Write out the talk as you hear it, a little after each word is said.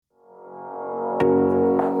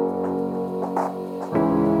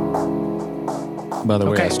By the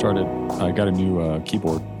way, Okay. I got a new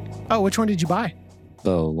keyboard, Oh, which one did you buy?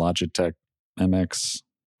 the Logitech MX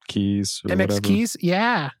keys or MX whatever. Keys?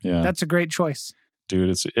 Yeah. Yeah. That's a great choice.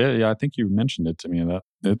 Dude, yeah, I think you mentioned it to me. That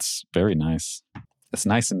it's very nice. It's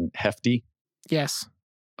nice and hefty. Yes.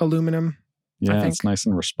 Aluminum. Yeah, think. it's nice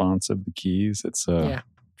and responsive. The keys, it's Yeah.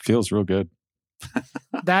 feels real good.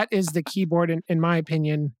 That is the keyboard, in my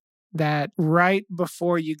opinion, that right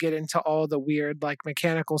before you get into all the weird like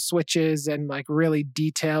mechanical switches and like really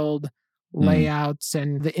detailed layouts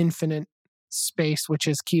and the infinite space, which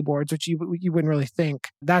is keyboards, which you wouldn't really think.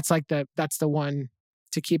 That's the one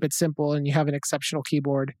to keep it simple, and you have an exceptional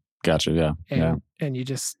keyboard, Gotcha. Yeah. Yeah. and you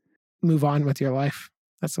just move on with your life.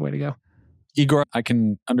 That's the way to go. Igor, I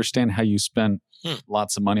can understand how you spent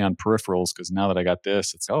lots of money on peripherals, because now that I got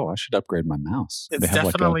this, it's, I should upgrade my mouse. It's They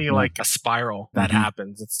have definitely like a spiral that Mhm.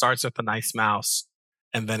 happens. It starts with a nice mouse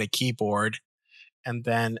and then a keyboard. And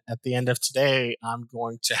then at the end of today, I'm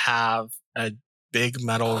going to have a big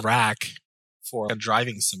metal rack for a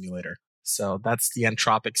driving simulator. So that's the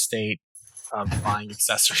entropic state of buying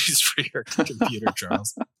accessories for your computer,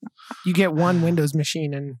 Charles. You get one Windows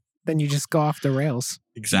machine, and then you just go off the rails.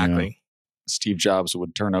 Exactly. Steve Jobs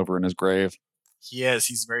would turn over in his grave. He is.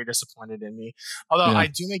 He's very disappointed in me. Although Yeah. I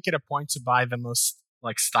do make it a point to buy the most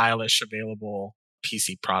like stylish available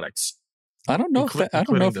PC products. I don't know Including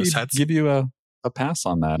if those he'd heads. give you a pass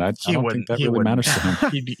on that. I don't think wouldn't. that He really wouldn't. matters to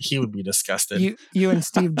him. He would be disgusted. You and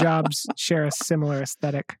Steve Jobs share a similar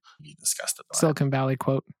aesthetic. He'd be disgusted by it. Silicon Valley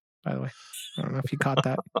quote, by the way. I don't know if you caught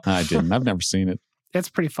that. I didn't. I've never seen it. It's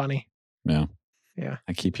pretty funny. Yeah. Yeah.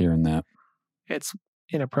 I keep hearing that. It's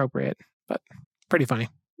inappropriate, but pretty funny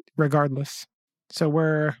regardless. So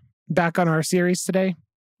we're back on our series today.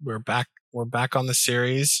 We're back on the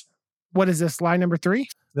series. What is this, line number 3?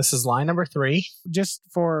 This is line number 3. Just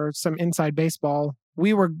for some inside baseball,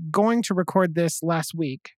 we were going to record this last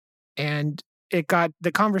week, and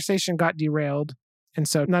the conversation got derailed. And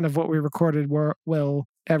so none of what we recorded will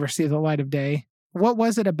ever see the light of day. What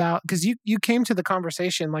was it about? Because you came to the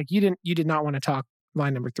conversation like you did not want to talk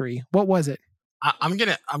line number 3. What was it? I'm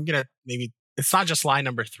gonna maybe it's not just line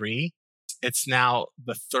number 3. It's now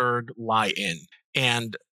the third lie in,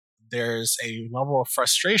 and there's a level of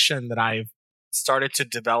frustration that I've started to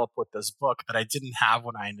develop with this book that I didn't have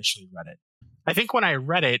when I initially read it. I think when I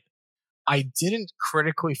read it, I didn't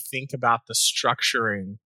critically think about the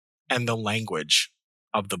structuring and the language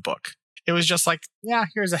of the book. It was just like, yeah,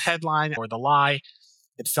 here's a headline or the lie.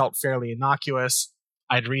 It felt fairly innocuous.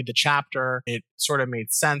 I'd read the chapter. It sort of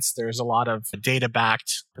made sense. There's a lot of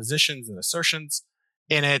data-backed positions and assertions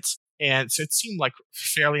in it. And so it seemed like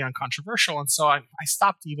fairly uncontroversial. And so I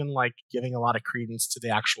stopped even like giving a lot of credence to the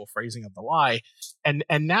actual phrasing of the lie. And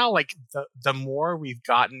now like the more we've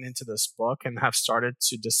gotten into this book and have started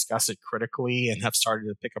to discuss it critically and have started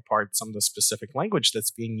to pick apart some of the specific language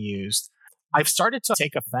that's being used, I've started to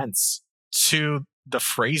take offense to the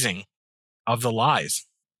phrasing of the lies.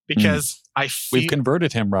 Because I feel We've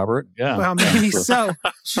converted him, Robert. Yeah. Well, maybe so.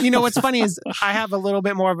 You know, what's funny is I have a little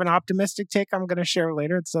bit more of an optimistic take I'm going to share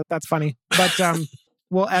later. So that's funny. But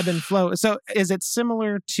we'll ebb and flow. So is it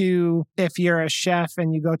similar to if you're a chef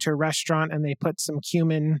and you go to a restaurant and they put some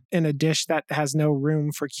cumin in a dish that has no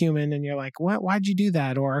room for cumin and you're like, what? Why'd you do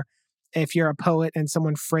that? Or if you're a poet and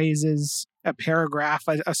someone phrases a paragraph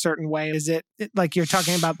a certain way, is it like you're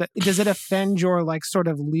talking about that? Does it offend your like sort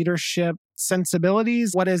of leadership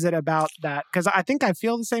sensibilities? What is it about that? Because I think I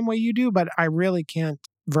feel the same way you do, but I really can't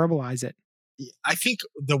verbalize it. I think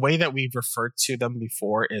the way that we've referred to them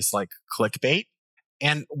before is like clickbait.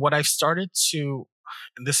 And what I've started to,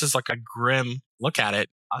 and this is like a grim look at it,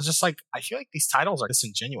 I was just like, I feel like these titles are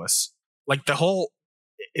disingenuous. Like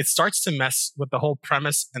it starts to mess with the whole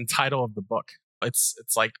premise and title of the book. It's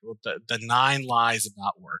like the 9 lies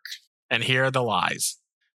about work. And here are the lies.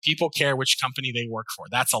 People care which company they work for.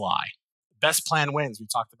 That's a lie. Best plan wins. We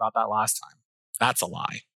talked about that last time. That's a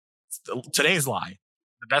lie. Today's lie.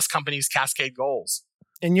 The best companies cascade goals.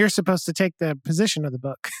 And you're supposed to take the position of the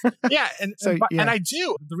book. Yeah. And yeah. And I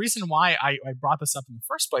do. The reason why I brought this up in the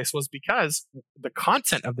first place was because the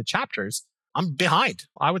content of the chapters, I'm behind.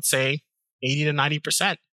 I would say 80 to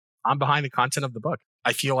 90%. I'm behind the content of the book.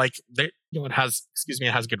 I feel like it has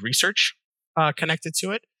good research connected to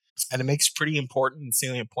it, and it makes pretty important and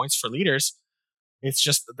salient points for leaders. It's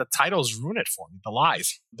just the titles ruin it for me. The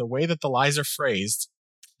lies, the way that the lies are phrased,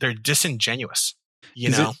 they're disingenuous.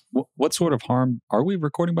 What sort of harm are we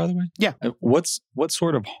recording, by the way? Yeah. What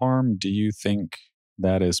sort of harm do you think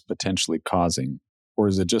that is potentially causing? Or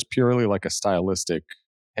is it just purely like a stylistic,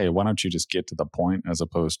 hey, why don't you just get to the point, as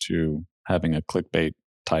opposed to having a clickbait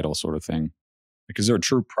title sort of thing? Like, is there a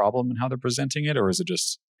true problem in how they're presenting it, or is it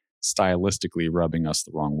just stylistically rubbing us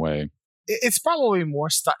the wrong way? It's probably more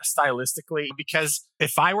stylistically, because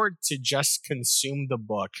if I were to just consume the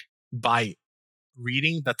book by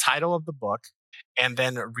reading the title of the book and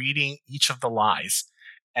then reading each of the lies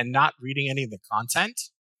and not reading any of the content,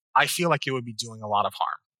 I feel like it would be doing a lot of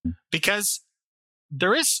harm, because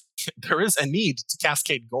there is a need to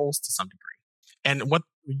cascade goals to some degree. And what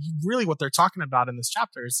they're talking about in this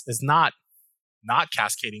chapter is not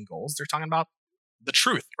cascading goals. They're talking about the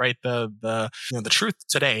truth, right? The truth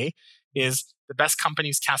today is the best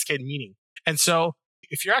companies cascade meaning. And so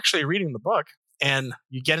if you're actually reading the book and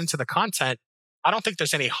you get into the content, I don't think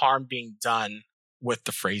there's any harm being done with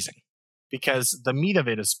the phrasing, because the meat of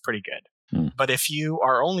it is pretty good. But if you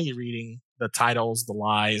are only reading the titles, the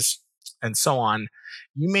lies, and so on,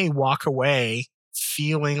 you may walk away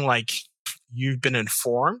feeling like you've been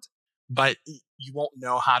informed, but you won't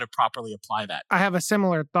know how to properly apply that. I have a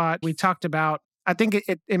similar thought. We talked about, I think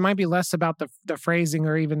it might be less about the phrasing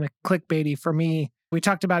or even the clickbaity for me. We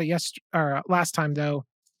talked about it last time, though.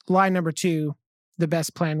 Lie number 2, the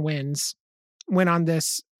best plan wins, went on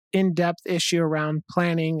this in-depth issue around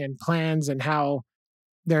planning and plans and how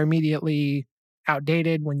they're immediately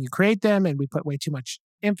outdated when you create them, and we put way too much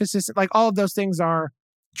emphasis. Like, all of those things are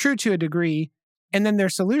true to a degree. And then their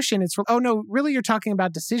solution is, oh no, really you're talking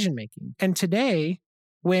about decision making. And today,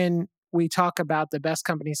 when we talk about the best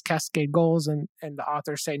companies cascade goals and the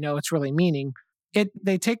authors say, no, it's really meaning,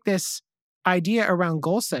 they take this idea around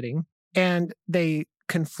goal setting and they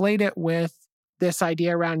conflate it with this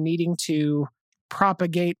idea around needing to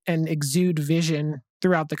propagate and exude vision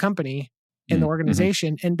throughout the company in the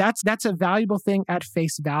organization. And that's a valuable thing at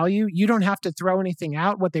face value. You don't have to throw anything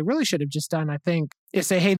out. What they really should have just done, I think, is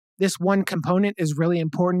say, hey, this one component is really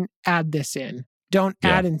important. Add this in. Don't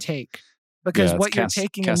add and take. Because what you're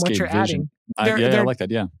taking and what you're vision. adding, I like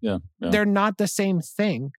that. Yeah. They're not the same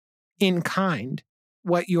thing in kind,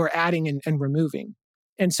 what you're adding and removing.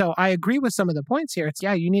 And so I agree with some of the points here. It's,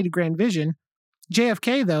 you need a grand vision.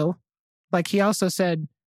 JFK, though, like, he also said,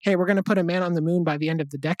 hey, we're going to put a man on the moon by the end of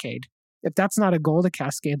the decade. If that's not a goal to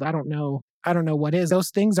cascade, I don't know what is.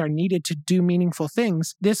 Those things are needed to do meaningful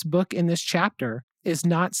things. This book in this chapter is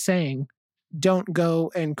not saying don't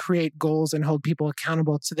go and create goals and hold people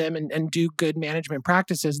accountable to them and do good management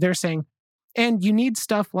practices. They're saying, and you need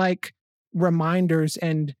stuff like reminders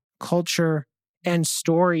and culture and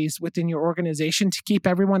stories within your organization to keep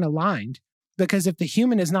everyone aligned. Because if the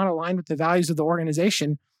human is not aligned with the values of the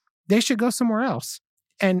organization, they should go somewhere else.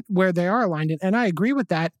 And where they are aligned, and I agree with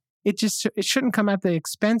that, it shouldn't come at the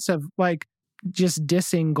expense of like just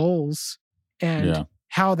dissing goals and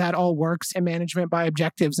how that all works, and management by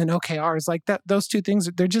objectives and OKRs. Like that, those two things,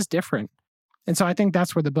 they're just different. And so I think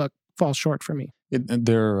that's where the book falls short for me.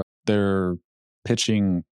 They're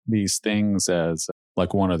pitching these things as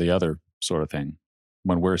like one or the other sort of thing,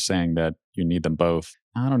 when we're saying that you need them both.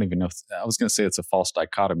 I don't even know I was going to say it's a false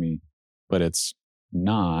dichotomy, but it's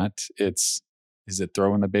not. Is it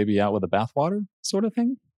throwing the baby out with the bathwater sort of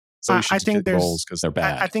thing? So you should I think get goals because they're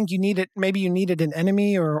bad. I think you needed an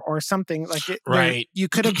enemy or something like it. Right. You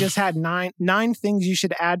could have just had nine things you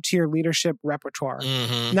should add to your leadership repertoire.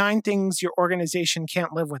 9 things your organization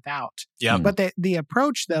can't live without. Yeah. But the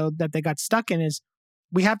approach, though, that they got stuck in is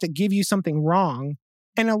we have to give you something wrong.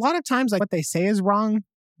 And a lot of times, like, what they say is wrong.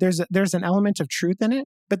 There's an element of truth in it.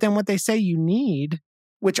 But then what they say you need,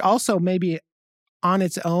 which also maybe on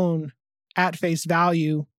its own at face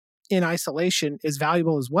value in isolation is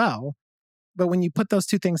valuable as well. But when you put those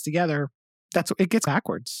two things together, it gets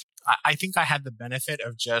backwards. I think I had the benefit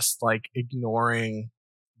of just like ignoring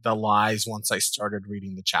the lies once I started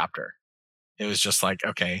reading the chapter. It was just like,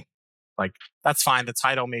 okay, like that's fine. The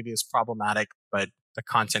title maybe is problematic, but the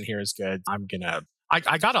content here is good.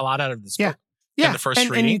 I got a lot out of this book in the first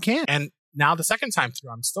reading. And you can. And now the second time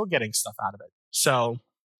through, I'm still getting stuff out of it. So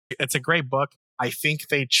it's a great book. I think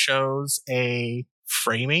they chose a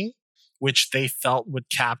framing which they felt would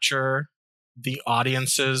capture the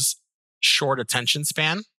audience's short attention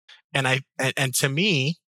span. And to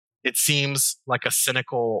me, it seems like a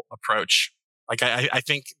cynical approach. Like I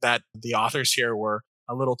think that the authors here were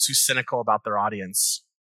a little too cynical about their audience,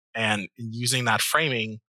 and using that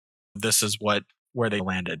framing, this is where they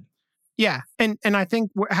landed. Yeah, and I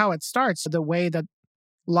think how it starts, the way that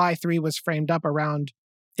Lie 3 was framed up around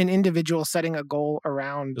an individual setting a goal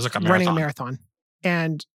around running a marathon.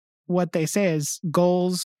 And what they say is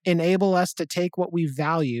goals enable us to take what we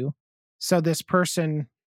value. So this person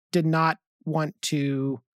did not want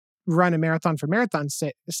to run a marathon for marathon's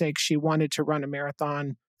sake. She wanted to run a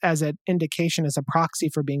marathon as an indication, as a proxy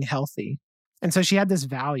for being healthy. And so she had this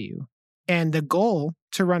value. And the goal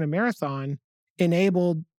to run a marathon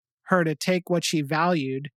enabled her to take what she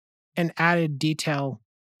valued and added detail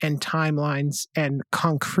and timelines and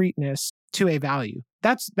concreteness to a value.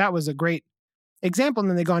 That was a great example. And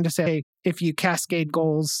then they go on to say, if you cascade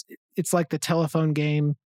goals, it's like the telephone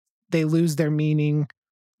game. They lose their meaning.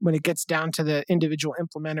 When it gets down to the individual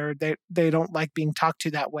implementer, they don't like being talked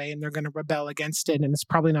to that way and they're going to rebel against it. And it's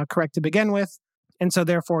probably not correct to begin with. And so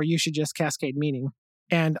therefore you should just cascade meaning.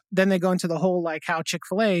 And then they go into the whole like how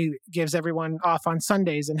Chick-fil-A gives everyone off on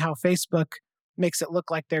Sundays and how Facebook makes it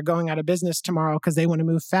look like they're going out of business tomorrow because they want to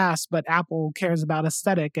move fast, but Apple cares about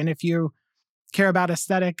aesthetic. And if you care about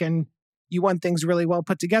aesthetic and you want things really well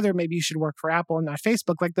put together, maybe you should work for Apple and not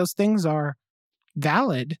Facebook. Like those things are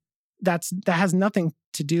valid. That has nothing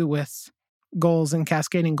to do with goals and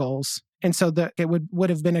cascading goals. And so it would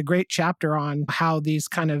have been a great chapter on how these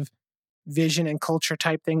kind of vision and culture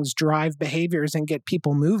type things drive behaviors and get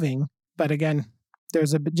people moving. But again,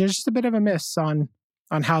 there's just a bit of a miss on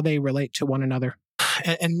how they relate to one another.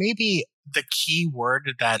 And maybe the key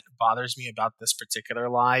word that bothers me about this particular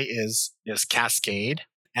lie is cascade.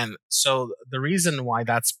 And so the reason why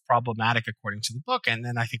that's problematic according to the book, and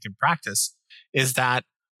then I think in practice, is that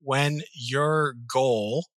when your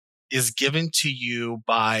goal is given to you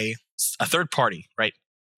by a third party, right?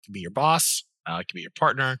 It could be your boss, it could be your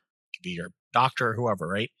partner, it could be your doctor, whoever,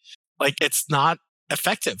 right? Like it's not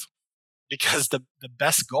effective because the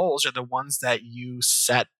best goals are the ones that you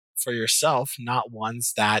set for yourself, not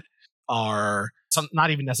ones that are not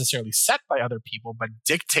even necessarily set by other people, but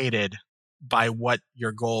dictated by what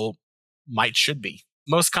your goal should be.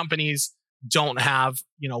 Most companies don't have,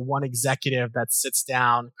 one executive that sits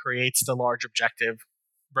down, creates the large objective,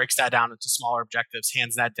 breaks that down into smaller objectives,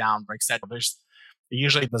 hands that down, breaks that. It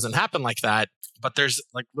usually doesn't happen like that, but there's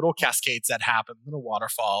like little cascades that happen, little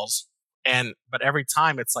waterfalls. But every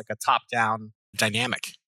time it's like a top-down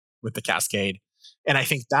dynamic with the cascade. And I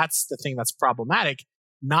think that's the thing that's problematic,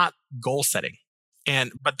 not goal setting.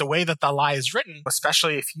 But the way that the lie is written,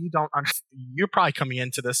 especially if you don't, you're probably coming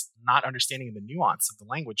into this not understanding the nuance of the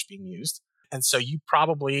language being used. And so you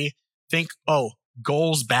probably think, oh,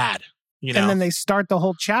 goals bad. And then they start the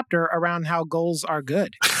whole chapter around how goals are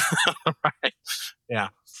good. Right. Yeah.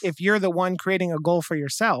 If you're the one creating a goal for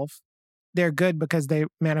yourself, they're good because they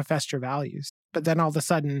manifest your values. But then all of a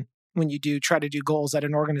sudden, when you try to do goals at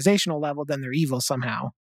an organizational level, then they're evil somehow.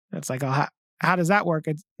 And it's like, oh, how does that work?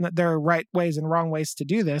 There are right ways and wrong ways to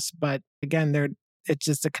do this. But again, it's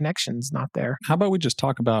just the connection's not there. How about we just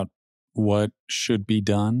talk about what should be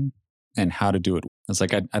done and how to do it? It's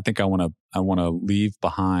like, I think I want to leave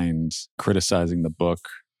behind criticizing the book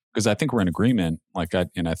because I think we're in agreement.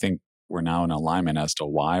 And I think we're now in alignment as to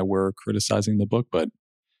why we're criticizing the book, but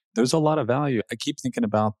there's a lot of value. I keep thinking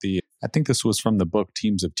about I think this was from the book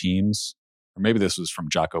Teams of Teams, or maybe this was from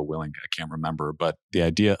Jocko Willink. I can't remember, but the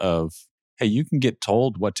idea of, hey, you can get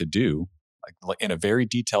told what to do like in a very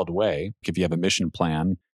detailed way. If you have a mission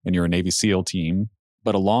plan and you're a Navy SEAL team,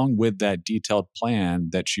 but along with that detailed plan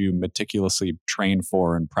that you meticulously train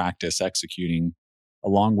for and practice executing,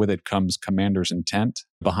 along with it comes commander's intent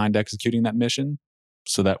behind executing that mission.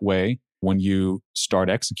 So that way, when you start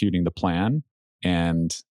executing the plan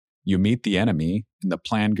and you meet the enemy and the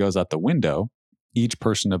plan goes out the window, each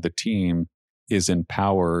person of the team is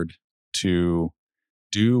empowered to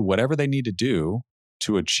do whatever they need to do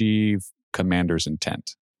to achieve commander's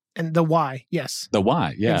intent. And the why, yes. The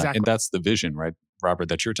why, yeah. Exactly. And that's the vision, right, Robert,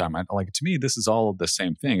 that you're talking about. Like, to me, this is all the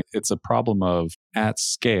same thing. It's a problem of, at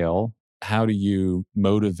scale, how do you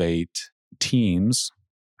motivate teams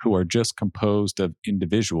who are just composed of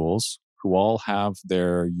individuals who all have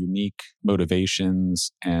their unique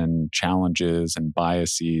motivations and challenges and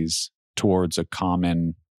biases towards a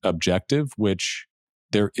common objective, which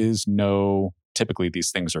there is no, typically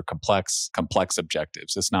these things are complex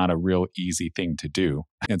objectives. It's not a real easy thing to do.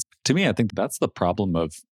 And to me, I think that's the problem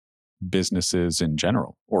of businesses in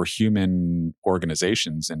general or human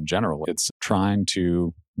organizations in general. It's trying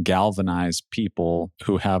to galvanize people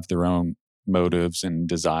who have their own motives and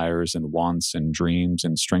desires and wants and dreams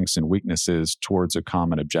and strengths and weaknesses towards a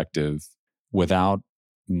common objective without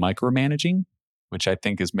micromanaging, which I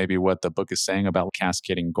think is maybe what the book is saying about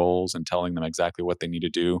cascading goals and telling them exactly what they need to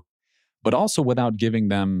do, but also without giving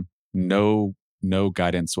them no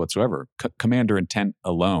guidance whatsoever. Commander intent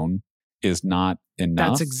alone is not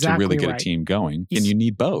enough to really get a team going. And you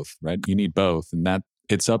need both, right? You need both. And that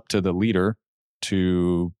it's up to the leader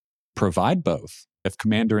to provide both. If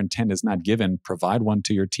commander intent is not given, provide one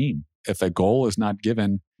to your team. If a goal is not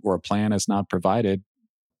given or a plan is not provided,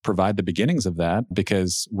 provide the beginnings of that,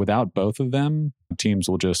 because without both of them, teams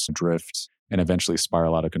will just drift and eventually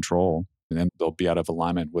spiral out of control. and they'll be out of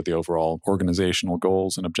alignment with the overall organizational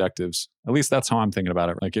goals and objectives. At least that's how I'm thinking about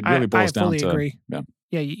it. Like it really boils down to... I fully agree. Yeah.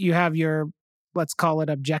 Yeah, you have your, let's call it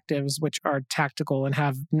objectives, which are tactical and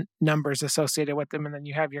have numbers associated with them. And then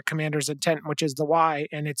you have your commander's intent, which is the why.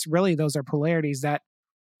 And it's really, those are polarities that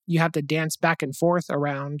you have to dance back and forth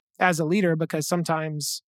around as a leader, because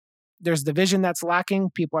sometimes there's the vision that's lacking.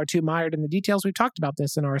 People are too mired in the details. We've talked about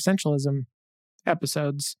this in our essentialism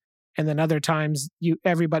episodes. And then other times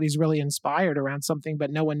everybody's really inspired around something, but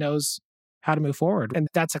no one knows how to move forward. And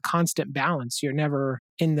that's a constant balance. You're never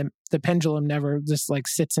in the pendulum never just like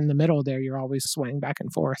sits in the middle there. You're always swaying back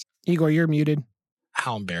and forth. Igor, you're muted.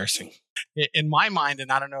 How embarrassing. In my mind,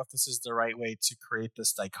 and I don't know if this is the right way to create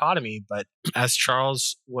this dichotomy, but as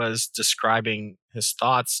Charles was describing his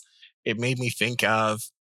thoughts, it made me think of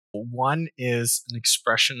one is an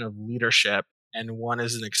expression of leadership and one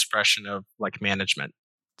is an expression of like management.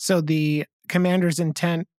 So the commander's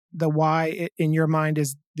intent, the why in your mind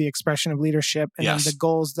is the expression of leadership, and Yes. then the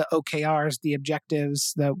goals, the OKRs, the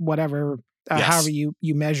objectives, the whatever, Yes. however you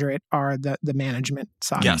measure it, are the management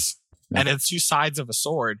side. Yes. Yeah. And it's two sides of a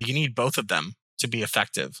sword. You need both of them to be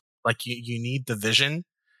effective. Like you need the vision,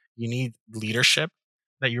 you need leadership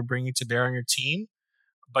that you're bringing to bear on your team,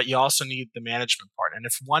 but you also need the management part. And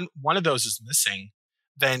if one of those is missing,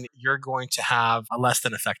 then you're going to have a less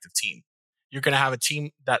than effective team. You're going to have a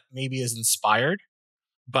team that maybe is inspired,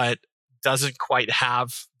 but doesn't quite have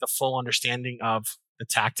the full understanding of the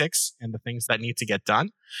tactics and the things that need to get done.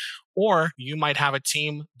 Or you might have a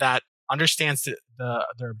team that understands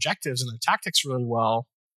their objectives and their tactics really well,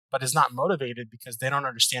 but is not motivated because they don't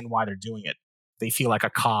understand why they're doing it. They feel like a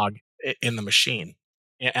cog in the machine.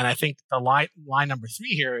 And I think the line number 3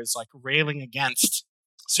 here is like railing against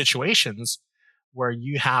situations where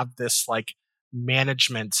you have this like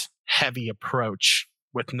management heavy approach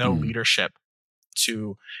with no leadership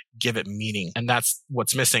to give it meaning. And that's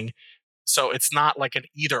what's missing. So it's not like an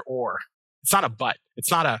either or. It's not a but.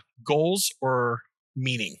 It's not a goals or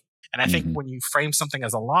meaning. And I think when you frame something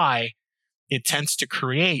as a lie, it tends to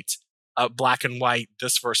create a black and white,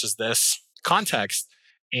 this versus this context.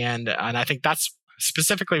 And I think that's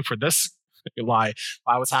specifically for this lie,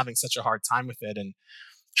 I was having such a hard time with it. And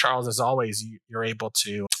Charles, as always, you're able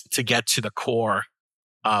to get to the core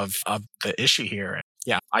of the issue here.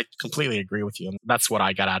 Yeah, I completely agree with you. And that's what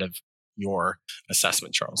I got out of your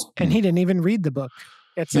assessment, Charles. And he didn't even read the book.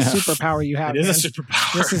 It's a superpower you have. It is man. a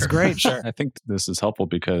superpower. This is great. Sure. I think this is helpful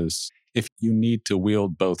because if you need to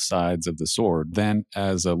wield both sides of the sword, then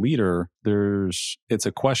as a leader, it's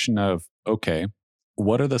a question of, okay,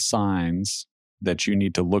 what are the signs that you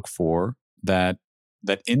need to look for that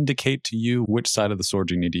indicate to you which side of the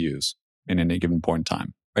sword you need to use in any given point in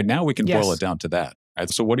time? Right now, we can boil it down to that. Right?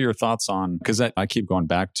 So what are your thoughts on, because I keep going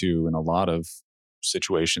back to in a lot of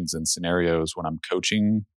situations and scenarios when I'm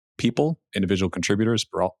coaching people, individual contributors,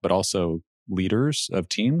 but also leaders of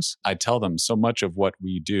teams, I tell them so much of what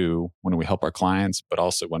we do when we help our clients, but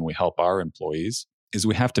also when we help our employees, is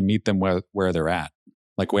we have to meet them where they're at.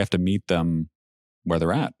 Like we have to meet them where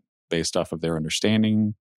they're at based off of their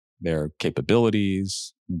understanding, their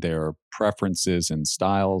capabilities, their preferences and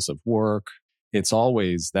styles of work. It's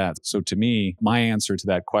always that. So to me, my answer to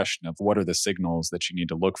that question of what are the signals that you need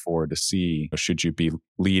to look for to see, should you be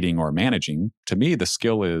leading or managing? To me, the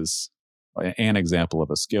skill is, an example of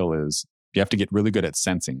a skill is you have to get really good at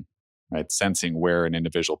sensing, right? Sensing where an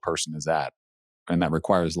individual person is at. And that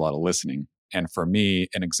requires a lot of listening. And for me,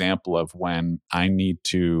 an example of when I need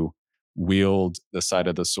to wield the side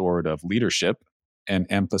of the sword of leadership and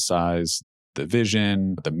emphasize the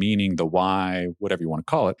vision, the meaning, the why, whatever you want to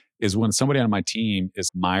call it, is when somebody on my team is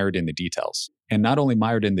mired in the details. And not only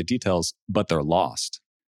mired in the details, but they're lost.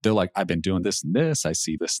 They're like, I've been doing this and this. I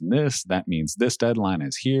see this and this. That means this deadline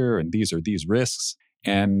is here. And these are these risks.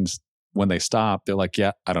 And when they stop, they're like,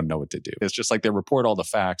 yeah, I don't know what to do. It's just like they report all the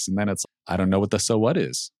facts. And then it's, I don't know what the so what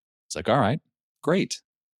is. It's like, all right, great.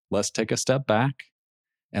 Let's take a step back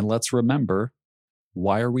and let's remember,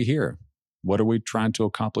 why are we here? What are we trying to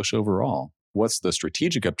accomplish overall? What's the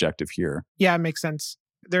strategic objective here? Yeah, it makes sense.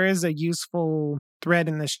 There is a useful thread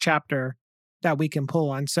in this chapter that we can pull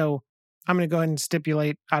on. So I'm going to go ahead and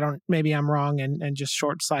stipulate, maybe I'm wrong and just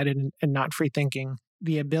short-sighted and not free thinking.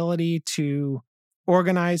 The ability to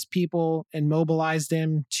organize people and mobilize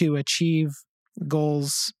them to achieve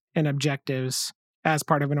goals and objectives as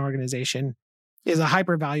part of an organization is a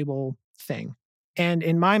hyper valuable thing. And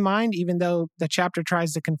in my mind, even though the chapter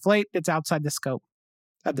tries to conflate, it's outside the scope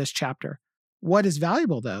of this chapter. What is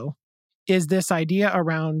valuable, though, is this idea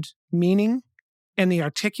around meaning and the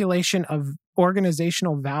articulation of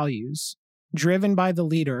organizational values driven by the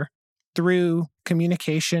leader through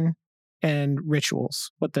communication and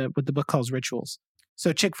rituals, what the book calls rituals.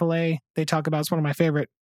 So Chick-fil-A, they talk about, it's one of my favorite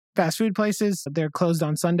fast food places. They're closed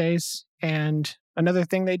on Sundays. And another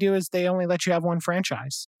thing they do is they only let you have one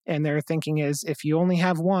franchise. And their thinking is if you only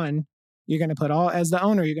have one, you're going to put as the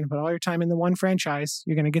owner, you're going to put all your time in the one franchise.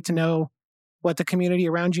 You're going to get to know what the community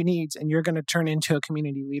around you needs, and you're going to turn into a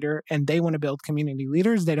community leader. And they want to build community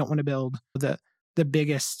leaders. They don't want to build the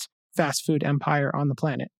biggest fast food empire on the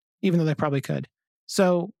planet, even though they probably could.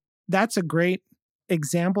 So that's a great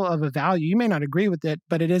example of a value. You may not agree with it,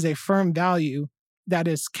 but it is a firm value that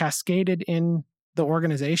is cascaded in the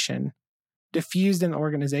organization, diffused in the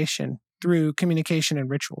organization through communication and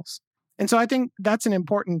rituals. And so I think that's an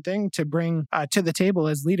important thing to bring to the table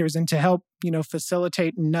as leaders and to help,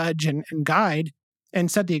 facilitate, nudge, and guide and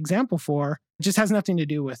set the example for. It just has nothing to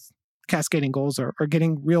do with cascading goals or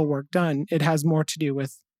getting real work done. It has more to do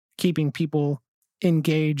with keeping people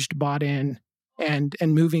engaged, bought in, and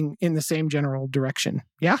moving in the same general direction.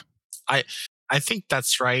 Yeah? I think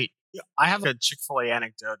that's right. I have a Chick-fil-A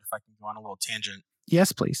anecdote, if I can go on a little tangent.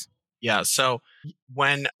 Yes, please. Yeah. So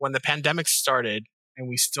when the pandemic started and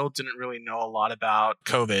we still didn't really know a lot about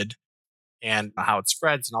COVID and how it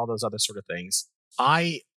spreads and all those other sort of things,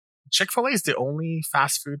 Chick-fil-A is the only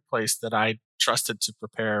fast food place that I trusted to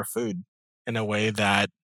prepare food in a way that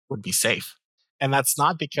would be safe. And that's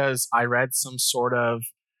not because I read some sort of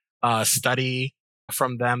study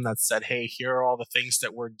from them that said, hey, here are all the things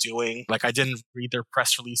that we're doing. Like I didn't read their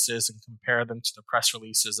press releases and compare them to the press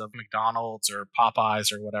releases of McDonald's or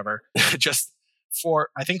Popeyes or whatever. Just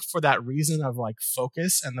I think for that reason of like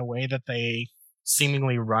focus and the way that they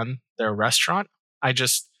seemingly run their restaurant, I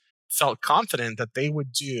just felt confident that they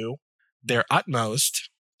would do their utmost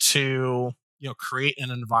to, create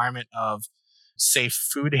an environment of safe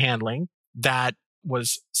food handling that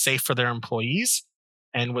was safe for their employees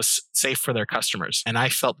and was safe for their customers. And I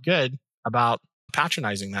felt good about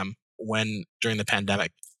patronizing them during the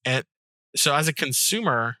pandemic. And so as a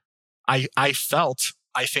consumer, I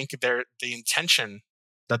think the intention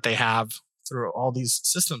that they have through all these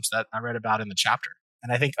systems that I read about in the chapter.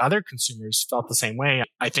 And I think other consumers felt the same way.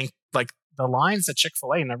 I think like the lines at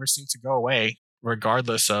Chick-fil-A never seemed to go away,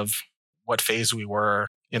 regardless of what phase we were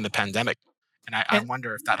in the pandemic. And I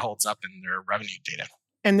wonder if that holds up in their revenue data.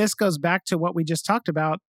 And this goes back to what we just talked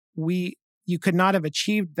about. You could not have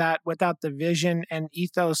achieved that without the vision and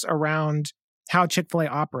ethos around how Chick-fil-A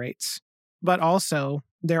operates. But also,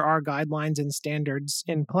 there are guidelines and standards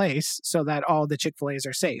in place so that all the Chick-fil-A's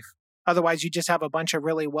are safe. Otherwise, you just have a bunch of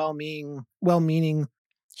really well-meaning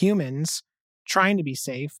humans trying to be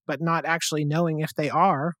safe, but not actually knowing if they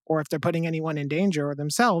are or if they're putting anyone in danger or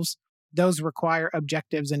themselves. Those require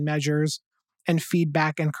objectives and measures and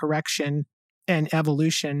feedback and correction and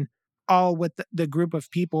evolution, all with the group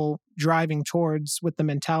of people driving towards with the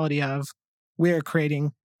mentality of we're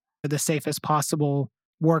creating the safest possible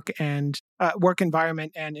work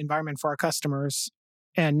environment and environment for our customers,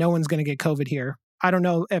 and no one's going to get COVID here. I don't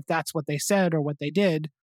know if that's what they said or what they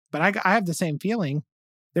did, but I have the same feeling.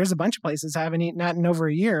 There's a bunch of places I haven't eaten at in over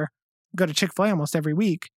a year. Go to Chick-fil-A almost every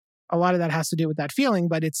week. A lot of that has to do with that feeling,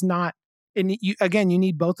 but it's not. And you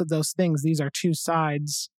need both of those things. These are two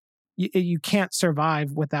sides. You can't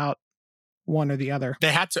survive without one or the other.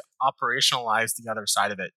 They had to operationalize the other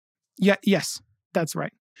side of it. Yeah. Yes, that's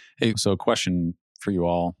right. Hey, so a question for you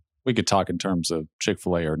all. We could talk in terms of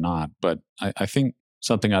Chick-fil-A or not, but I think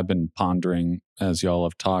something I've been pondering as y'all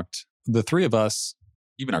have talked, the three of us,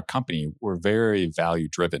 even our company, we're very value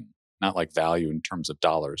driven, not like value in terms of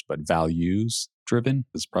dollars, but values driven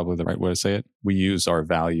is probably the right way to say it. We use our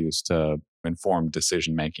values to inform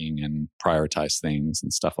decision making and prioritize things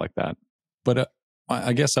and stuff like that. But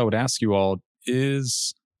I guess I would ask you all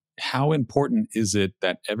how important is it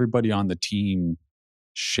that everybody on the team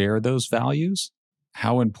share those values?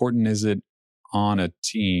 How important is it on a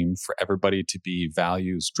team for everybody to be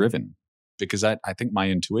values driven? Because I think my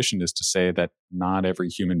intuition is to say that not every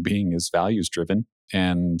human being is values driven,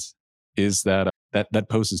 and is that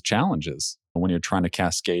poses challenges when you're trying to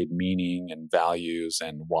cascade meaning and values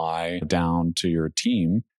and why down to your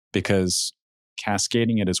team, because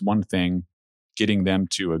cascading it is one thing, getting them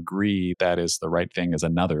to agree that is the right thing is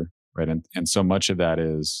another, right? And so much of that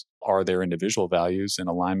is, are their individual values in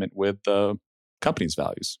alignment with the company's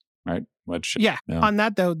values, right? Which On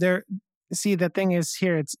that though, the thing is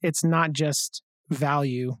here, it's not just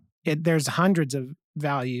value. There's hundreds of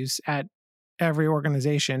values at every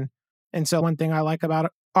organization. And so one thing I like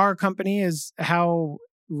about our company is how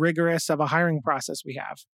rigorous of a hiring process we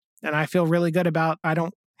have. And I feel really good about, I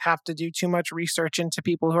don't have to do too much research into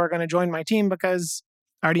people who are going to join my team because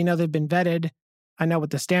I already know they've been vetted. I know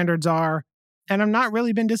what the standards are. And I've not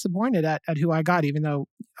really been disappointed at who I got, even though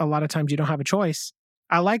a lot of times you don't have a choice.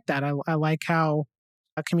 I like that. I like how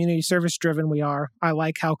community service driven we are. I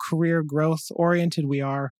like how career growth oriented we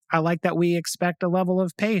are. I like that we expect a level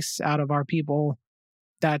of pace out of our people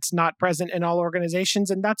that's not present in all organizations,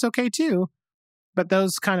 and that's okay too. But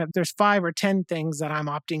those there's 5 or 10 things that I'm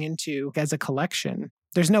opting into as a collection.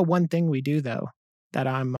 There's no one thing we do though that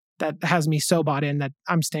has me so bought in that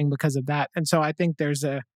I'm staying because of that. And so I think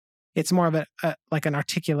it's more of like an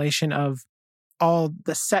articulation of all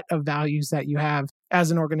the set of values that you have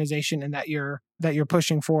as an organization and that you're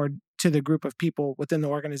pushing forward to the group of people within the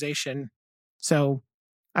organization. So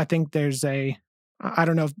I think I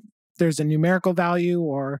don't know if there's a numerical value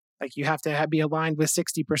or like you have to be aligned with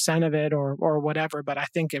 60% of it or whatever. But I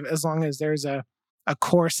think as long as there's a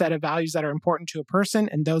core set of values that are important to a person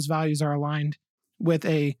and those values are aligned with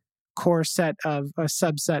a core set of a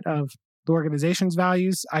subset of the organization's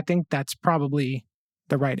values, I think that's probably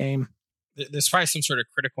the right aim. There's probably some sort of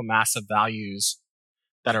critical mass of values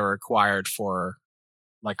that are required for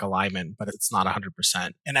like alignment, but it's not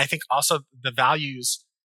 100%. And I think also the values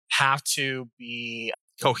have to be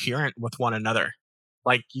coherent with one another.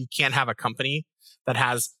 Like you can't have a company that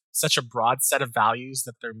has such a broad set of values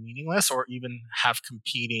that they're meaningless or even have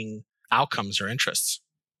competing outcomes or interests.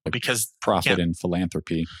 Because profit and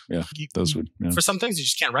philanthropy. Yeah. Those would, for some things, you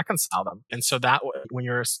just can't reconcile them. And so that when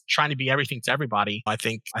you're trying to be everything to everybody, I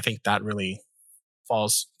think that really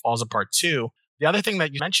falls apart too. The other thing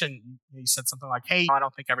that you mentioned, you said something like, hey, I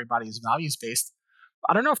don't think everybody is values based.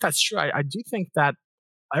 I don't know if that's true. I do think that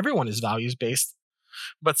everyone is values based,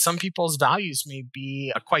 but some people's values may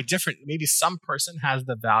be quite different. Maybe some person has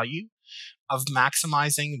the value of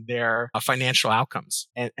maximizing their financial outcomes.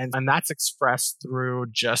 And that's expressed through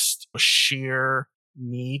just sheer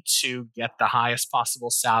need to get the highest possible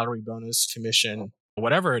salary, bonus, commission,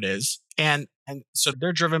 whatever it is. And so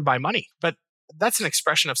they're driven by money. But that's an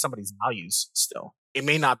expression of somebody's values still. It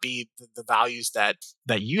may not be the values that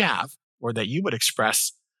you have or that you would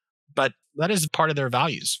express, but that is part of their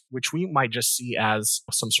values, which we might just see as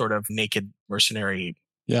some sort of naked mercenary.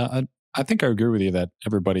 Yeah, I think I agree with you that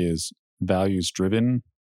everybody is values driven.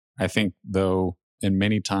 I think, though, in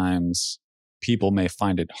many times, people may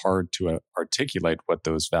find it hard to articulate what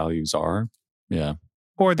those values are. Yeah.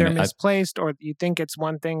 Or they're misplaced, or you think it's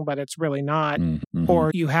one thing, but it's really not. Mm-hmm.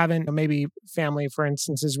 Or you haven't, maybe family, for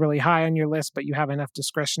instance, is really high on your list, but you have enough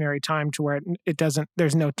discretionary time to where it doesn't,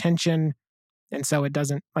 there's no tension. And so it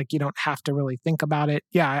doesn't, like, you don't have to really think about it.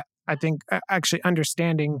 Yeah, I think actually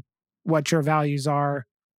understanding what your values are,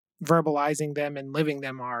 verbalizing them and living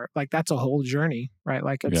them are, like, that's a whole journey, right?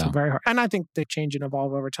 Like, it's very hard. And I think they change and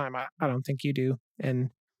evolve over time. I don't think you do.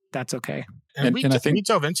 And that's okay. And I think we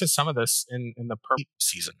dove into some of this in the PERP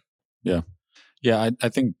season. Yeah. Yeah. I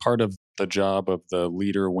think part of the job of the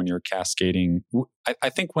leader when you're cascading, I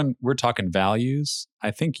think when we're talking values,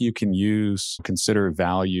 I think you can consider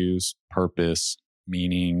values, purpose,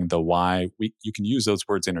 meaning, the why. You can use those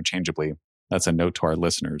words interchangeably. That's a note to our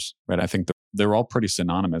listeners, right? I think they're all pretty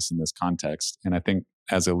synonymous in this context. And I think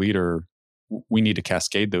as a leader, we need to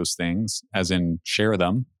cascade those things, as in share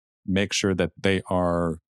them, make sure that they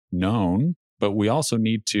are known, but we also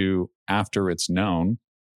need to, after it's known,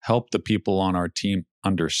 help the people on our team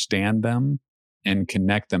understand them and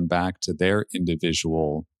connect them back to their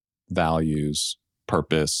individual values,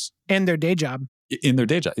 purpose. And their day job. In their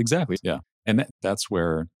day job, exactly. Yeah. And that's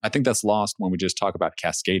where I think that's lost when we just talk about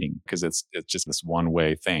cascading, because it's just this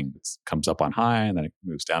one-way thing. It comes up on high and then it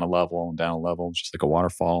moves down a level and down a level, just like a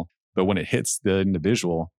waterfall. But when it hits the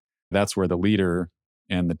individual, that's where the leader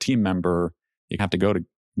and the team member, you have to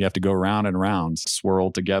go around and around,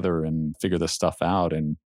 swirl together and figure this stuff out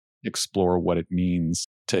and explore what it means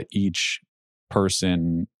to each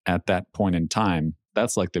person at that point in time.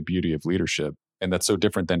 That's like the beauty of leadership. And that's so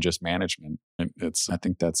different than just management.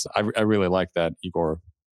 I really like that, Igor,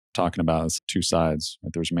 talking about two sides.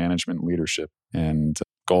 Right? There's management and leadership, and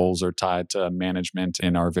goals are tied to management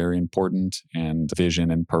and are very important. And vision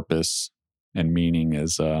and purpose and meaning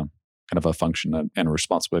is kind of a function and a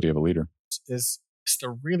responsibility of a leader. Is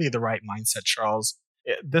really the right mindset, Charles.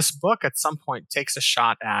 This book at some point takes a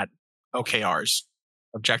shot at OKRs,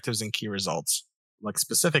 objectives and key results, like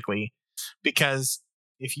specifically, because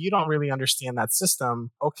if you don't really understand that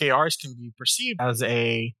system, OKRs can be perceived as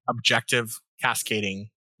a objective cascading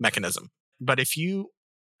mechanism. But if you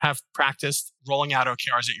have practiced rolling out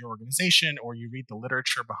OKRs at your organization, or you read the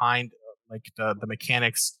literature behind like the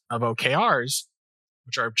mechanics of OKRs,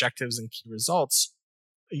 which are objectives and key results,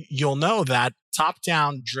 you'll know that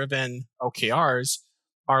top-down driven OKRs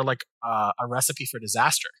are like a recipe for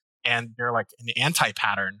disaster. And they're like an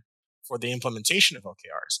anti-pattern for the implementation of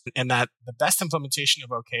OKRs. And that the best implementation of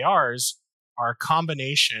OKRs are a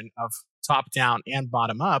combination of top down and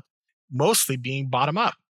bottom up, mostly being bottom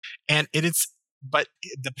up. And but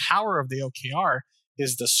the power of the OKR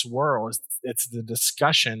is the swirl, it's the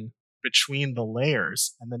discussion between the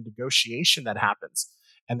layers and the negotiation that happens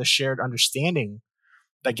and the shared understanding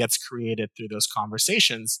that gets created through those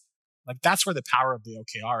conversations. Like that's where the power of the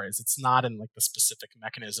OKR is. It's not in like the specific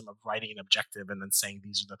mechanism of writing an objective and then saying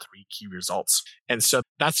these are the 3 key results. And so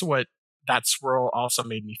that's what that swirl also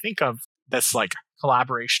made me think of, this like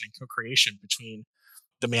collaboration and co-creation between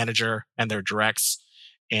the manager and their directs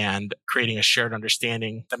and creating a shared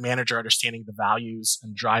understanding, the manager understanding the values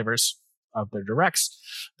and drivers of their directs,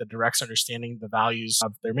 the directs understanding the values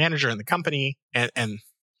of their manager and the company, and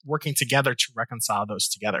working together to reconcile those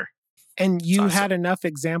together. And you had enough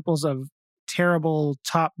examples of terrible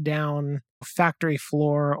top-down factory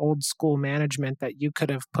floor, old school management that you could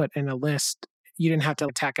have put in a list. You didn't have to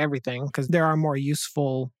attack everything because there are more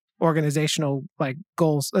useful organizational like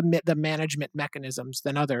goals, the management mechanisms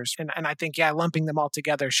than others. And I think, lumping them all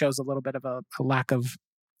together shows a little bit of a lack of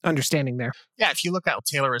understanding there. Yeah, if you look at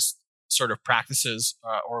Taylorist sort of practices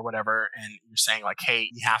or whatever, and you're saying like, hey,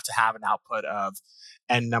 you have to have an output of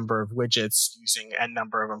N number of widgets using N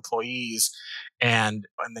number of employees, and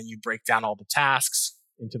then you break down all the tasks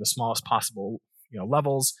into the smallest possible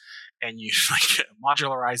levels, and you like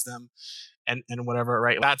modularize them and whatever,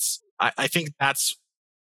 right? I think that's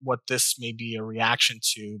what this may be a reaction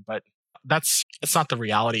to, but it's not the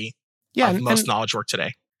reality of most knowledge work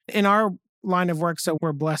today. In our line of work, so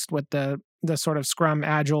we're blessed with the sort of Scrum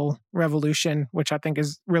Agile revolution, which I think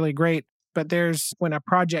is really great. But when a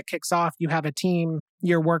project kicks off, you have a team,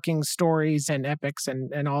 you're working stories and epics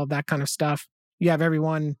and all of that kind of stuff. You have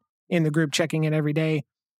everyone in the group checking in every day.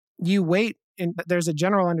 You wait, and there's a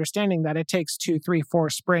general understanding that it takes 2, 3, 4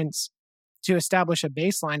 sprints to establish a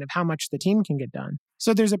baseline of how much the team can get done.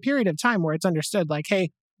 So there's a period of time where it's understood like, hey,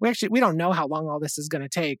 we don't know how long all this is going to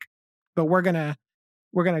take, but we're going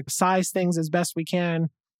to size things as best we can.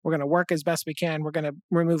 We're going to work as best we can. We're going to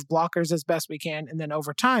remove blockers as best we can. And then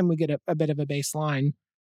over time, we get a bit of a baseline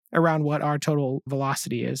around what our total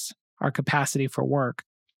velocity is, our capacity for work.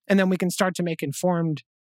 And then we can start to make informed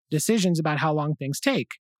decisions about how long things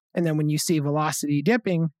take. And then when you see velocity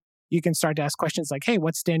dipping, you can start to ask questions like, hey,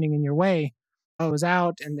 what's standing in your way? Oh, it was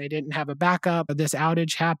out and they didn't have a backup. This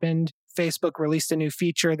outage happened. Facebook released a new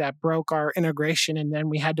feature that broke our integration and then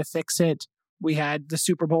we had to fix it. We had the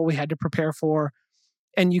Super Bowl we had to prepare for.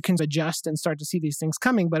 And you can adjust and start to see these things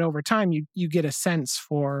coming. But over time, you get a sense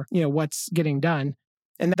for, what's getting done.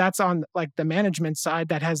 And that's on like the management side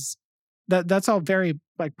that's all very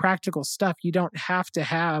like practical stuff. You don't have to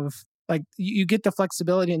have like, you get the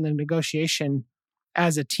flexibility in the negotiation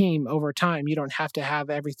as a team over time. You don't have to have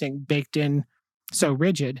everything baked in so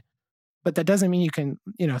rigid, but that doesn't mean you can,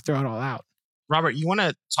 throw it all out. Robert, you want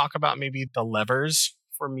to talk about maybe the levers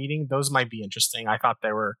for meeting? Those might be interesting. I thought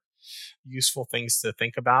they were useful things to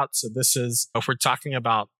think about. So this is, if we're talking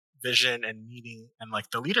about vision and meeting and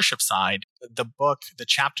like the leadership side, the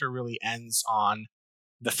chapter really ends on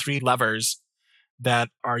the 3 levers that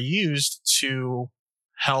are used to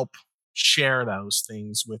help share those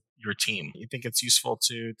things with your team. You think it's useful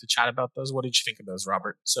to chat about those? What did you think of those,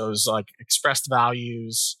 Robert? So it's like expressed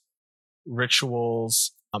values,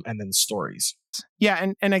 rituals, and then stories.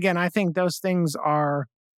 Yeah. And again, I think those things are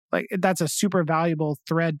like, that's a super valuable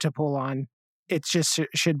thread to pull on. It just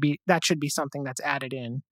should be something that's added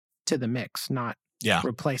in to the mix, not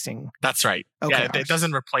replacing. That's right. OKRs. Yeah, it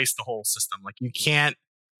doesn't replace the whole system. Like you can't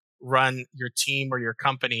run your team or your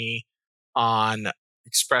company on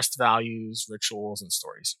expressed values, rituals, and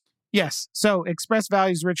stories. Yes. So express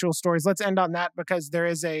values, ritual, stories. Let's end on that because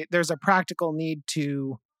there's a practical need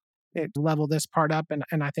to level this part up.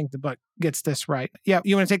 And I think the book gets this right. Yeah.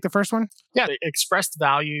 You want to take the first one? Yeah. The expressed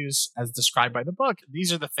values as described by the book,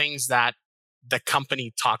 these are the things that the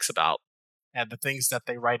company talks about and the things that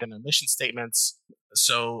they write in their mission statements.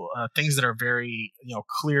 So things that are very,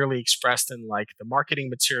 clearly expressed in like the marketing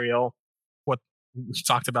material. What we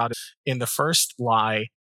talked about in the first lie,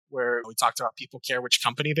 where we talked about people care which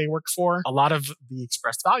company they work for. A lot of the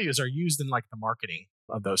expressed values are used in like the marketing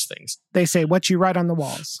of those things. They say what you write on the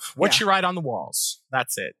walls. What you write on the walls.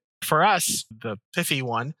 That's it. For us, the pithy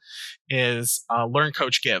one is learn,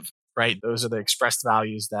 coach, give, right? Those are the expressed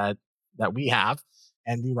values that we have.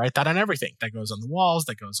 And we write that on everything that goes on the walls,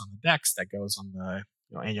 that goes on the decks, that goes on the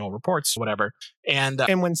annual reports, whatever. And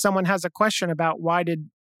when someone has a question about why did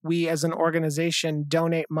we as an organization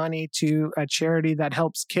donate money to a charity that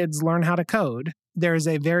helps kids learn how to code, there's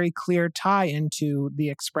a very clear tie into the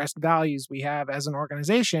expressed values we have as an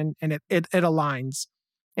organization, and it aligns.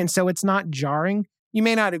 And so it's not jarring. You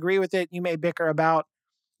may not agree with it. You may bicker about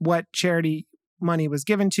what charity money was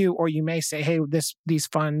given to, or you may say, hey, these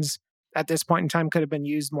funds at this point in time could have been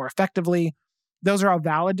used more effectively. Those are all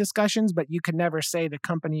valid discussions, but you could never say the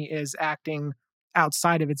company is acting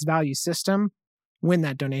outside of its value system when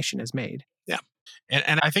that donation is made. Yeah.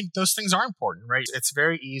 And I think those things are important, right? It's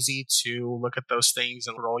very easy to look at those things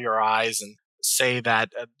and roll your eyes and say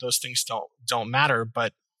that those things don't matter,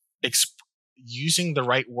 but using the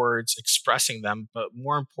right words, expressing them, but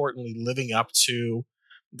more importantly, living up to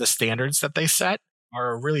the standards that they set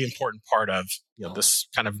are a really important part of this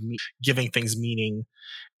kind of giving things meaning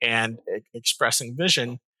and expressing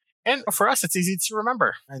vision. And for us, it's easy to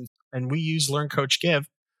remember. And we use Learn, Coach, Give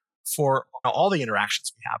for all the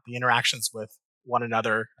interactions we have, the interactions with one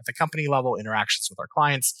another at the company level, interactions with our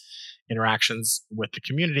clients, interactions with the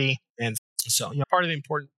community. And so, part of the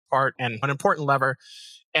important part and an important lever.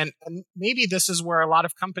 And maybe this is where a lot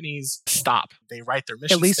of companies stop. They write their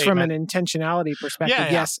mission statement. At least from an intentionality perspective. Yeah.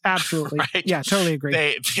 Yes, absolutely. Right? Yeah, totally agree.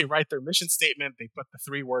 They write their mission statement. They put the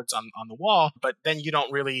 3 words on the wall, but then you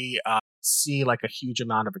don't really see like a huge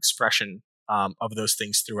amount of expression of those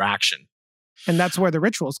things through action. And that's where the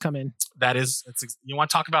rituals come in. You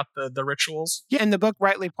want to talk about the rituals? Yeah, and the book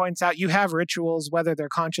rightly points out you have rituals, whether they're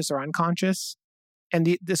conscious or unconscious. And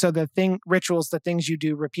rituals, the things you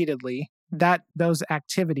do repeatedly, that those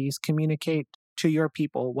activities communicate to your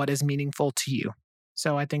people what is meaningful to you.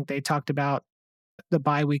 So I think they talked about the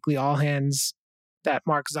biweekly all hands that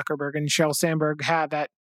Mark Zuckerberg and Sheryl Sandberg have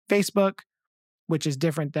at Facebook, which is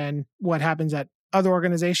different than what happens at other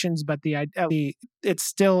organizations, but it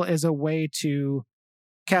still is a way to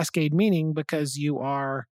cascade meaning because you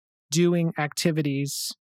are doing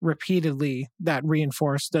activities repeatedly that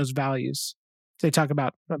reinforce those values. They talk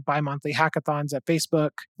about bi-monthly hackathons at Facebook.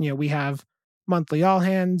 We have monthly all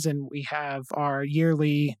hands, and we have our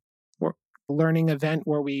yearly learning event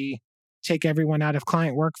where we take everyone out of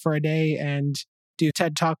client work for a day and do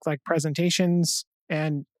TED Talk like presentations.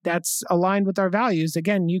 And that's aligned with our values.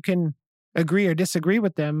 Again, you can agree or disagree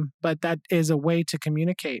with them, but that is a way to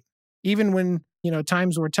communicate. Even when,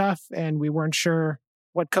 times were tough and we weren't sure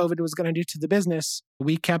what COVID was going to do to the business,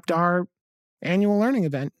 we kept our annual learning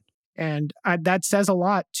event. And that says a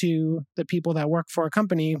lot to the people that work for a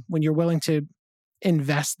company when you're willing to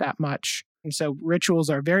invest that much. And so rituals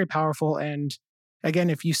are very powerful. And again,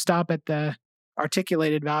 if you stop at the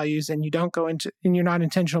articulated values and you don't go into, and you're not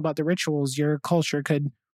intentional about the rituals, your culture could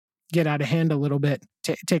get out of hand a little bit,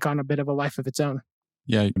 take on a bit of a life of its own.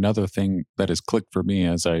 Yeah, another thing that has clicked for me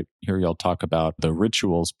as I hear y'all talk about the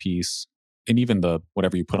rituals piece and even the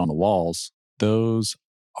whatever you put on the walls, those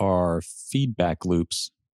are feedback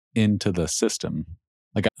loops into the system.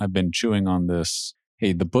 Like I've been chewing on this.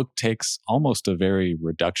 Hey, the book takes almost a very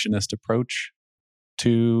reductionist approach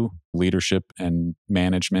to leadership and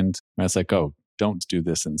management. And it's like, oh, don't do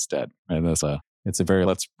this instead. And it's a very,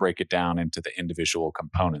 let's break it down into the individual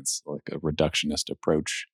components, like a reductionist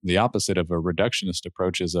approach. The opposite of a reductionist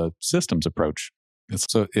approach is a systems approach.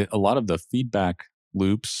 A lot of the feedback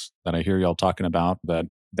loops that I hear y'all talking about, that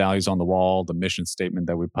values on the wall, the mission statement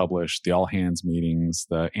that we publish, the all hands meetings,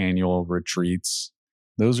 the annual retreats,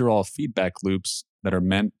 those are all feedback loops that are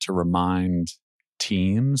meant to remind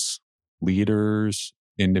teams, leaders,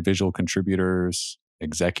 individual contributors,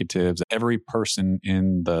 executives, every person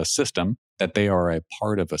in the system, that they are a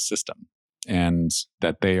part of a system and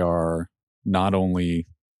that they are not only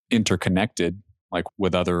interconnected, like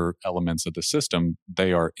with other elements of the system,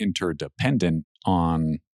 they are interdependent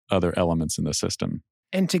on other elements in the system.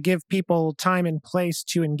 And to give people time and place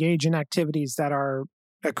to engage in activities that are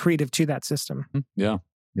accretive to that system. Yeah.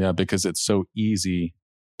 Yeah. Because it's so easy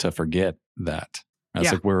to forget that.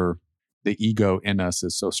 It's like the ego in us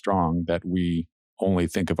is so strong that we only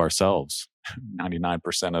think of ourselves.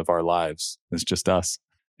 99% of our lives is just us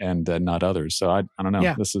and not others. So I don't know.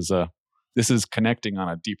 Yeah. This is connecting on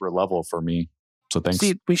a deeper level for me. So thanks.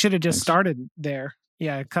 See, we should have just started there.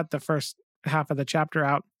 Yeah. Cut the first half of the chapter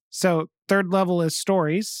out. So third level is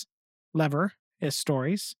stories. Lever is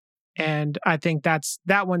stories. And I think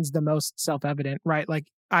that one's the most self-evident, right? Like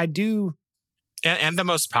I do. And the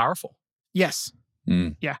most powerful. Yes.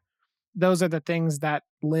 Yeah. Those are the things that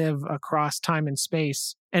live across time and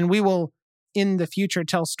space. And we will, in the future,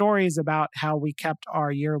 tell stories about how we kept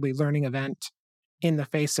our yearly learning event in the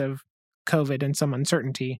face of COVID and some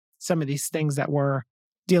uncertainty. Some of these things that we're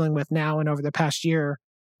dealing with now and over the past year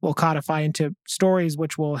will codify into stories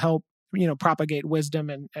which will help, propagate wisdom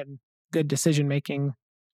and good decision-making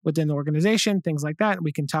within the organization, things like that.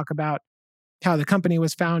 We can talk about how the company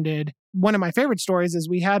was founded. One of my favorite stories is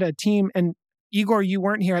we had a team, and Igor, you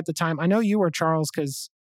weren't here at the time. I know you were, Charles, because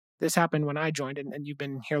this happened when I joined, and you've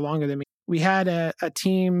been here longer than me. We had a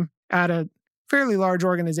team at a fairly large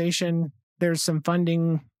organization. There's some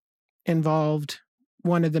funding involved.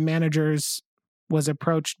 One of the managers was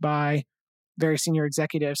approached by very senior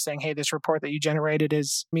executives saying, hey, this report that you generated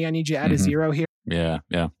is me. I need you to add a zero here. Yeah.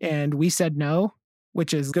 And we said no,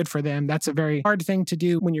 which is good for them. That's a very hard thing to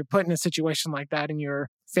do when you're put in a situation like that and your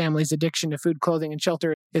family's addiction to food, clothing, and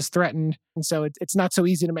shelter is threatened. And so it's not so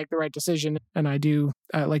easy to make the right decision. And I do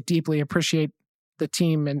deeply appreciate the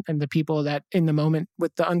team and the people that in the moment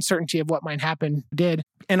with the uncertainty of what might happen did.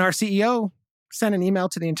 And our CEO sent an email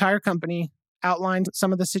to the entire company, outlined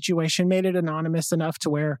some of the situation, made it anonymous enough to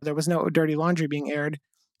where there was no dirty laundry being aired,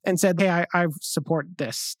 and said, hey, I support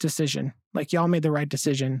this decision. Like, y'all made the right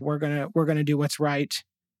decision. We're gonna do what's right.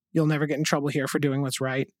 You'll never get in trouble here for doing what's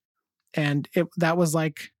right. And that was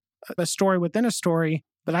like a story within a story,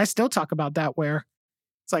 but I still talk about that where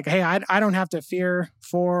it's like, hey, I don't have to fear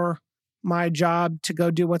for my job to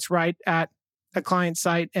go do what's right at a client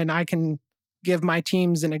site, and I can give my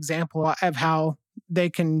teams an example of how they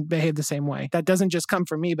can behave the same way. That doesn't just come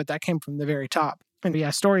from me, but that came from the very top. And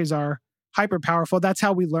yeah, stories are hyper powerful. That's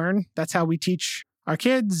how we learn. That's how we teach our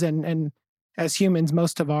kids. And as humans,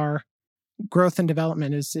 most of our growth and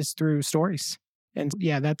development is through stories. And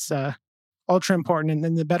yeah, that's ultra important. And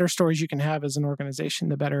then the better stories you can have as an organization,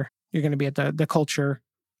 the better you're going to be at the culture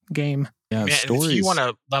game. Yeah, stories. If you want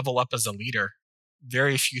to level up as a leader,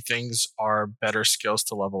 very few things are better skills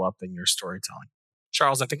to level up than your storytelling.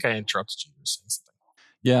 Charles, I think I interrupted you. You were saying something.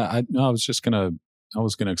 Yeah, I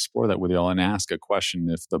was gonna explore that with y'all and ask a question.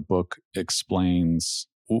 If the book explains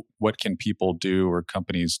what can people do or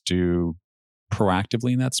companies do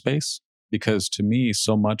proactively in that space, because to me,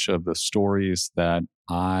 so much of the stories that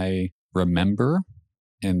I remember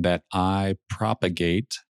and that I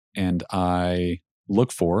propagate and I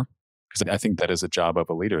look for, because I think that is a job of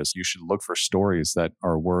a leader, is you should look for stories that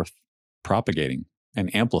are worth propagating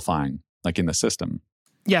and amplifying, like in the system.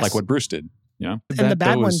 Yes. Like what Bruce did. Yeah. And the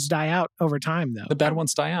bad ones die out over time, though. The bad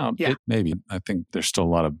ones die out. Yeah. Maybe. I think there's still a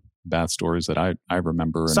lot of bad stories that I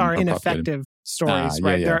remember. Sorry, ineffective stories,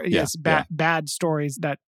 right? Bad stories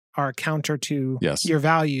that are counter to your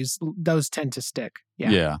values. Those tend to stick.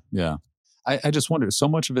 Yeah. I just wonder, so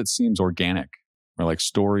much of it seems organic, or like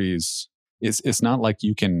stories. It's not like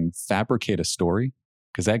you can fabricate a story,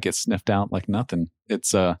 because that gets sniffed out like nothing.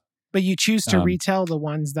 It's but you choose to retell the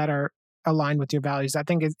ones that are aligned with your values. I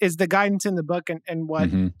think is the guidance in the book, and what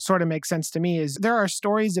sort of makes sense to me is there are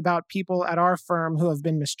stories about people at our firm who have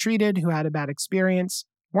been mistreated, who had a bad experience.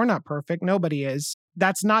 We're not perfect. Nobody is.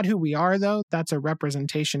 That's not who we are, though. That's a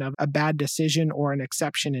representation of a bad decision or an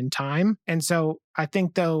exception in time. And so I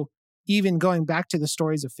think, though, even going back to the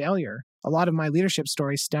stories of failure, a lot of my leadership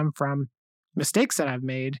stories stem from mistakes that I've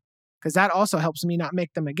made, because that also helps me not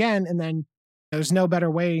make them again. And then there's no better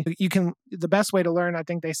way. The best way to learn, I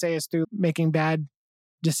think they say, is through making bad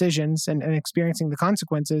decisions and experiencing the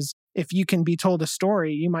consequences. If you can be told a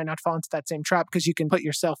story, you might not fall into that same trap, because you can put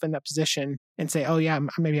yourself in that position and say, oh yeah,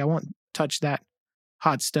 maybe I won't touch that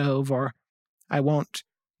hot stove, or I won't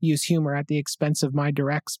use humor at the expense of my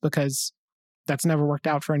directs, because that's never worked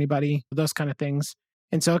out for anybody, those kind of things.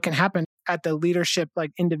 And so it can happen at the leadership,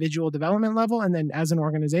 like individual development level. And then as an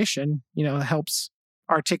organization, it helps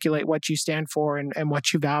articulate what you stand for and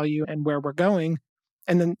what you value and where we're going.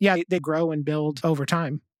 And then, they grow and build over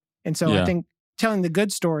time. And so I think telling the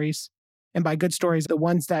good stories, and by good stories, the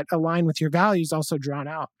ones that align with your values, also drown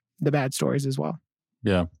out the bad stories as well.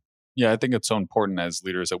 Yeah. I think it's so important as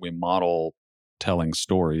leaders that we model telling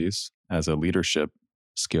stories as a leadership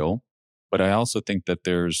skill. But I also think that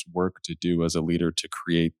there's work to do as a leader to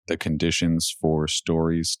create the conditions for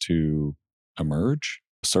stories to emerge,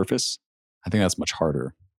 surface. I think that's much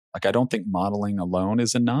harder. Like, I don't think modeling alone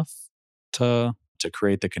is enough to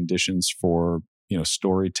create the conditions for,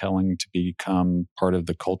 storytelling to become part of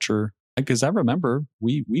the culture. Because I remember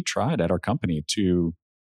we tried at our company to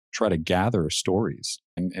try to gather stories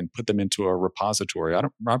and put them into a repository.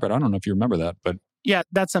 Robert, I don't know if you remember that, but yeah,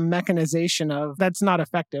 that's a mechanization that's not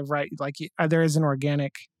effective, right? Like there is an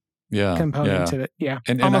organic component to it. Yeah.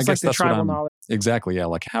 And almost I guess like the tribal knowledge. Exactly. Yeah.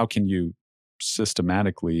 Like, how can you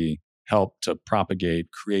systematically help to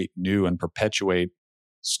propagate, create new and perpetuate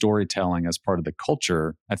storytelling as part of the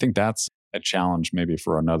culture? I think that's a challenge maybe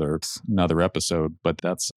for another episode, but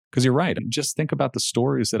that's because you're right. Just think about the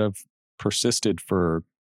stories that have persisted for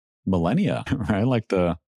millennia, right? Like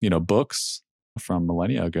the, books from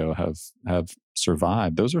millennia ago have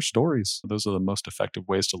survive. Those are stories. Those are the most effective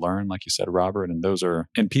ways to learn, like you said, Robert. And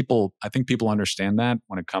I think people understand that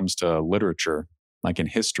when it comes to literature, like in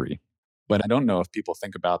history. But I don't know if people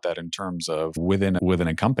think about that in terms of within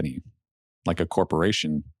a company, like a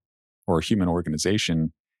corporation or a human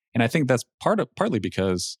organization. And I think that's partly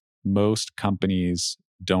because most companies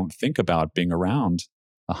don't think about being around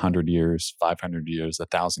 100 years, 500 years,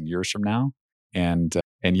 1,000 years from now. And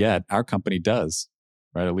yet our company does,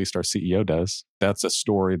 right? At least our CEO does. That's a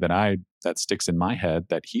story that sticks in my head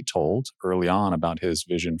that he told early on about his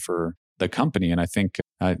vision for the company. And I think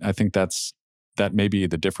that may be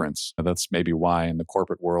the difference. That's maybe why in the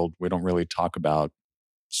corporate world, we don't really talk about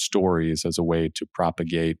stories as a way to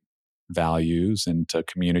propagate values and to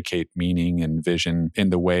communicate meaning and vision in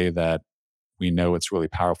the way that we know it's really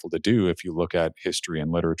powerful to do if you look at history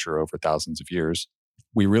and literature over thousands of years.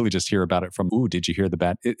 We really just hear about it from, ooh, did you hear the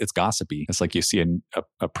bad? It's gossipy. It's like you see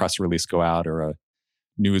a press release go out or a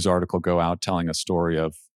news article go out telling a story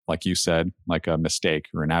of, like you said, like a mistake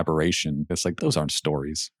or an aberration. It's like, those aren't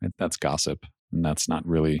stories. That's gossip. And that's not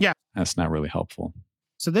really helpful.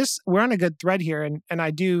 So we're on a good thread here. And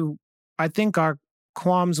I think our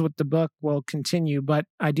qualms with the book will continue, but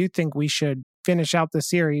I do think we should finish out the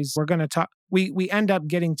series. We're going to talk, we end up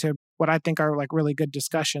getting to what I think are like really good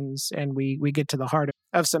discussions, and we get to the heart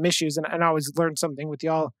of some issues. And I always learn something with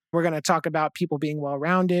y'all. We're going to talk about people being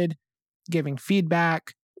well-rounded, giving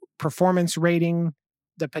feedback, performance rating,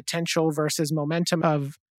 the potential versus momentum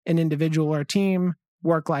of an individual or team,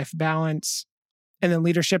 work-life balance, and then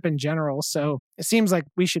leadership in general. So it seems like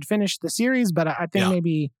we should finish the series, but I think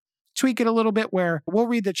maybe tweak it a little bit where we'll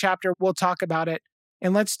read the chapter, we'll talk about it,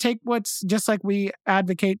 and let's take what's, just like we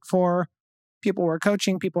advocate for people we're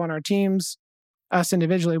coaching, people on our teams, us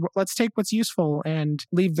individually, let's take what's useful and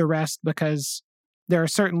leave the rest, because there are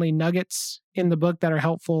certainly nuggets in the book that are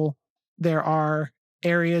helpful. There are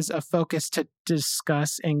areas of focus to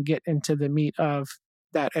discuss and get into the meat of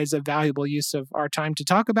that as a valuable use of our time to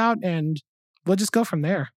talk about, and we'll just go from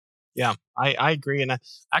there. Yeah, I agree. And I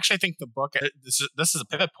actually think the book, this is a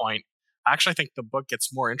pivot point. I actually think the book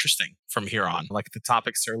gets more interesting from here on. Like the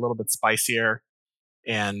topics are a little bit spicier.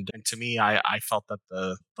 And to me, I felt that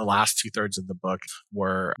the last 2/3 of the book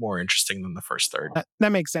were more interesting than the first third.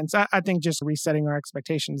 That makes sense. I think just resetting our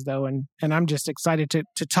expectations, though, and I'm just excited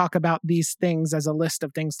to talk about these things as a list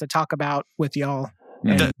of things to talk about with y'all.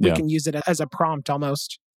 And we can use it as a prompt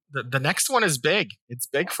almost. The next one is big. It's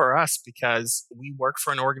big for us because we work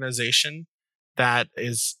for an organization that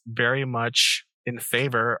is very much in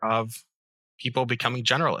favor of people becoming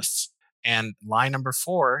generalists. And line number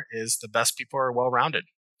 4 is the best people are well-rounded.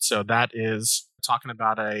 So that is talking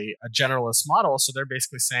about a generalist model. So they're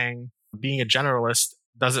basically saying being a generalist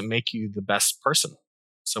doesn't make you the best person.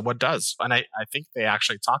 So what does? And I think they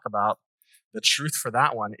actually talk about the truth for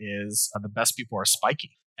that one is the best people are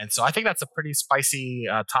spiky. And so I think that's a pretty spicy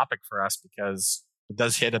topic for us because it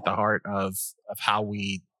does hit at the heart of how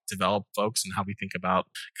we develop folks and how we think about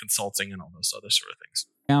consulting and all those other sort of things.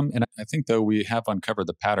 And I think, though, we have uncovered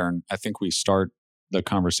the pattern. I think we start the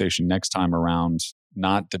conversation next time around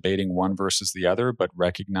not debating one versus the other, but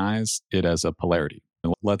recognize it as a polarity.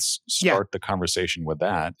 Let's start the conversation with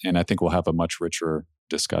that. And I think we'll have a much richer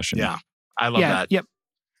discussion. Yeah, I love that.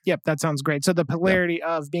 Yep, that sounds great. So the polarity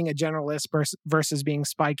of being a generalist versus being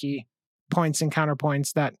spiky, points and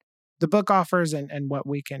counterpoints that the book offers and what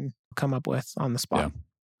we can come up with on the spot. Yeah.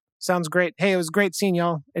 Sounds great. Hey, it was great seeing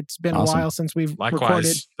y'all. It's been a while since we've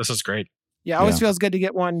recorded. This is great. Yeah, always feels good to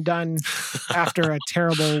get one done after a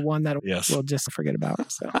terrible one that we'll just forget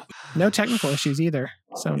about. So no technical issues either.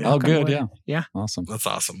 So good. Yeah. Awesome. That's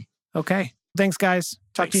awesome. Okay. Thanks, guys.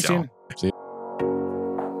 Talk to you soon. See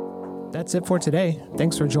you. That's it for today.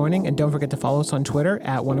 Thanks for joining, and don't forget to follow us on Twitter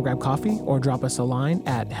 @WannaGrabCoffee or drop us a line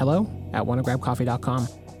at hello@wannagrabcoffee.com.